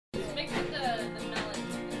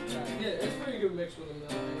mix with them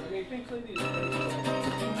though. I mean, you can clean these. I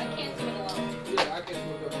can't do it alone. Yeah, I can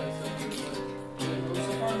look up myself. So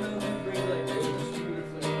far, man, we bring like just food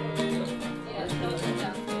flavor. Yeah, those are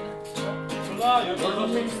done.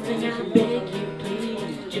 One last thing I beg you,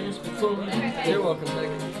 please, just before you go. You're welcome, thank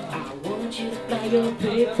you. I want you to fly your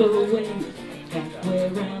paper waves halfway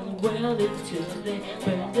around the world until they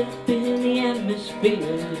burned up in the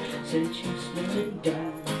atmosphere. Since you slowed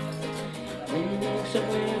down, landing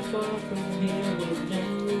somewhere far from here with no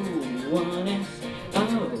one else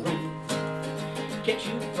around. Catch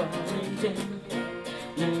you falling down,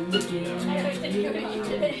 now I'm looking at you, and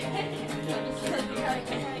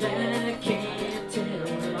I can't tell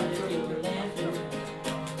if you're laughing.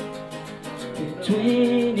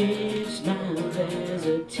 Between each smile there's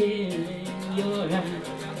a tear in your eye.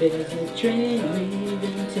 There's a train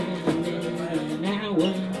leaving town in an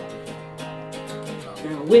hour,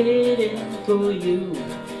 now waiting for you,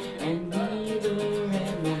 and neither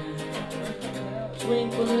am I.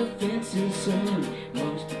 Swing full of fences, son,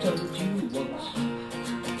 must have told you once.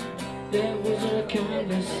 There was a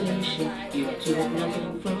conversation, you took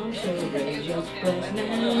nothing from, so raise your glass now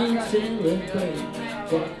and celebrate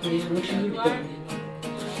exactly what you've done.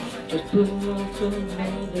 Just put off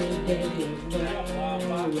another day of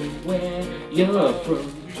knowing where you're from.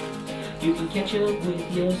 You can catch up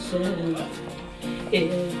with yourself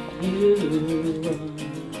if you run.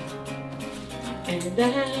 And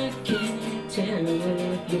I can't tell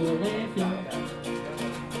if you're laughing.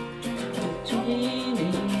 Between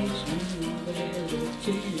each move there's a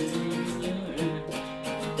tear in your eye.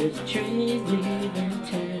 There's a train leaving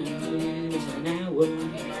town in an hour.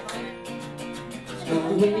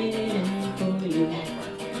 I'm waiting for you,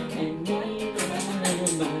 and neither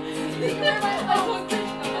am I.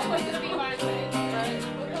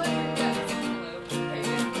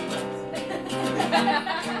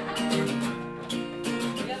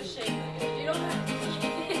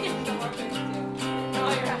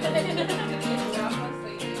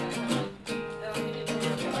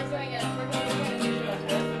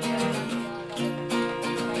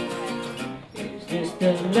 Is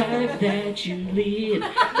the life that you lead,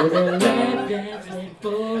 or the life that's led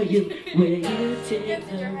for you? Will you take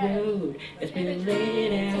the road that's been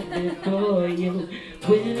laid out before you?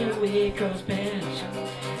 Will we cross paths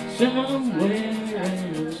somewhere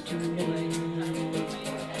else tonight?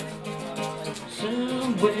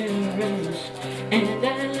 Somewhere else, and I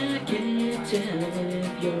can't tell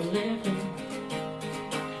if you're laughing.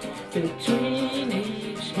 Between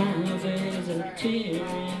each smile there's a tear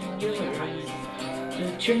in your eye. The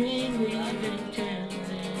train leaving town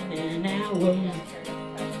in an hour,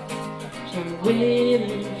 so I'm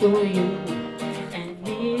waiting for you, and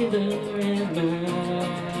neither am I.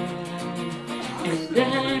 And I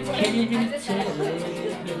can't tell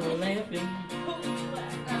if you're laughing.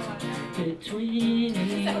 Between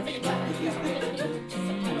each smile there's a tear in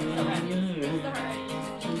your eye.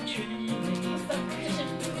 The train leaving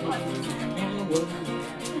town in an hour, so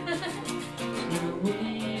I'm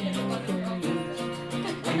waiting for you.